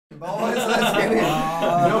boys. Let's get it.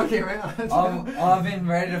 Knocking around. I've been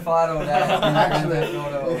ready to fight all day.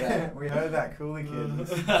 Actually, we heard that. Coolie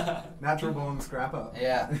kids. Natural born scrapper.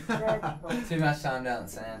 Yeah. Too much time down the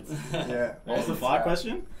sands. Yeah. What was the fight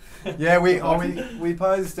question? Yeah, we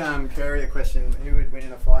posed Curry a question. Who would win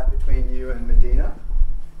in a fight between you and Medina?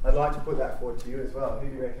 I'd like to put that forward to you as well. Who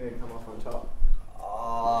do you reckon would come off on top?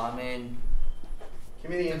 Oh, I mean,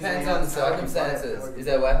 Comedians depends on the circumstances. Is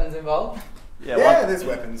there weapons involved? Yeah, there's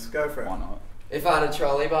weapons. Go for it. Why not? If I had a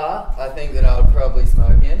trolley bar, I think that I would probably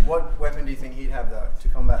smoke him. What weapon do you think he'd have though to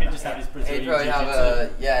combat He'd that? just have his He'd Brazilian probably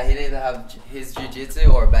have jiu-jitsu. he'd either have his jiu-jitsu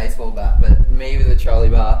or a baseball bat, but me with a trolley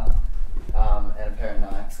bar and a pair of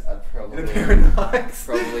Nikes, I'd probably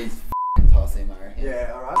f***ing toss him, I reckon.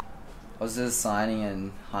 Yeah, alright. I was just signing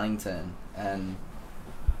in Huntington, and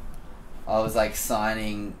I was like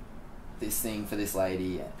signing this thing for this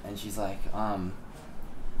lady, and she's like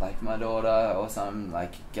my daughter or something,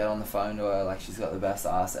 like, get on the phone to her, like, she's got the best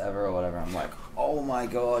ass ever or whatever. I'm like, oh my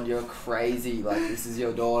god, you're crazy, like, this is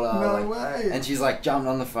your daughter. No like, way. And she's like jumped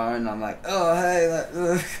on the phone, and I'm like, oh hey,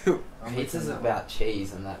 like, pizza's about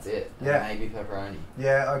cheese and that's it. And Yeah. maybe pepperoni.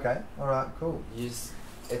 Yeah, okay. Alright, cool.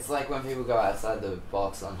 It's like when people go outside the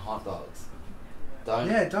box on hot dogs. Don't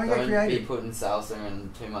get creative. be putting salsa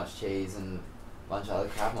and too much cheese and a bunch of other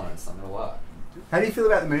crap on it. It's not gonna work. How do you feel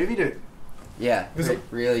about the movie, dude? Yeah, Was it-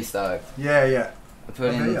 really stoked. Yeah, yeah. I put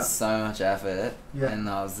Okay, in yeah. so much effort, Yeah. and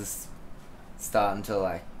I was just starting to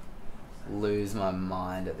like lose my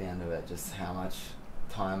mind at the end of it. Just how much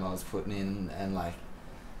time I was putting in, and like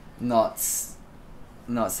not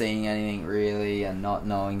seeing anything really, and not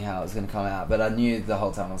knowing how it was going to come out. But I knew the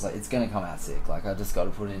whole time, I was like, it's going to come out sick. Like, I just got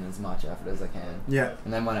to put in as much effort as I can. Yeah.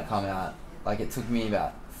 And then when it come out, like, it took me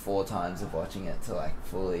about 4 times of watching it to like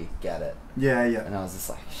fully get it. Yeah, yeah. And I was just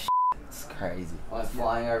like, shit, it's crazy. I was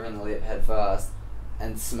flying over in the lip head first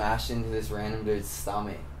and smashed into this random dude's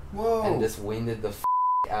stomach. Whoa. And just winded the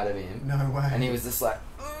out of him. No way. And he was just like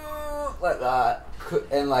that, couldn't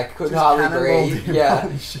Just hardly cannonballed breathe. him. Yeah.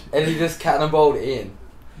 Holy shit. And he just cannonballed in.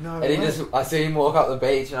 No And he way. just, I see him walk up the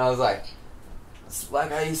beach, and I was like,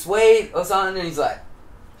 are you sweet or something? And he's like,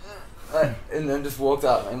 and then just walked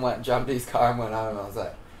up and jumped his car and went home. I was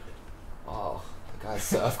like, oh, the guy's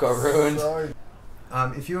surf got ruined. So,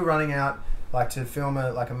 if you were running out, like, to film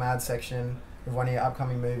a mad section of one of your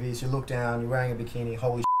upcoming movies, you look down, you're wearing a bikini,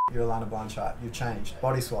 holy shit, you're Alana Blanchard, you've changed,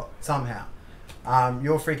 body swap, somehow.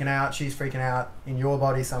 You're freaking out, she's freaking out, in your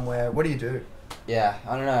body somewhere, what do you do? Yeah,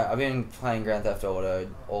 I don't know. I've been playing Grand Theft Auto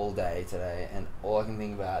all day today, and all I can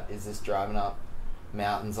think about is just driving up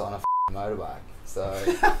mountains on a motorbike. So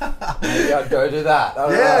maybe I'd go do that. I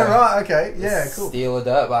don't know. Right, okay, yeah, Just cool. steal a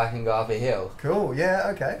dirt bike and go up a hill. Cool, yeah,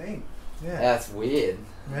 okay. Yeah. That's weird.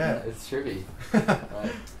 Yeah. It's trippy.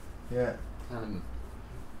 Right? Yeah. Kind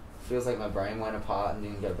of feels like my brain went apart and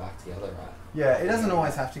didn't go back together, right? Yeah, it doesn't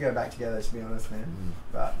always have to go back together, to be honest, man.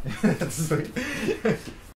 But that's sweet.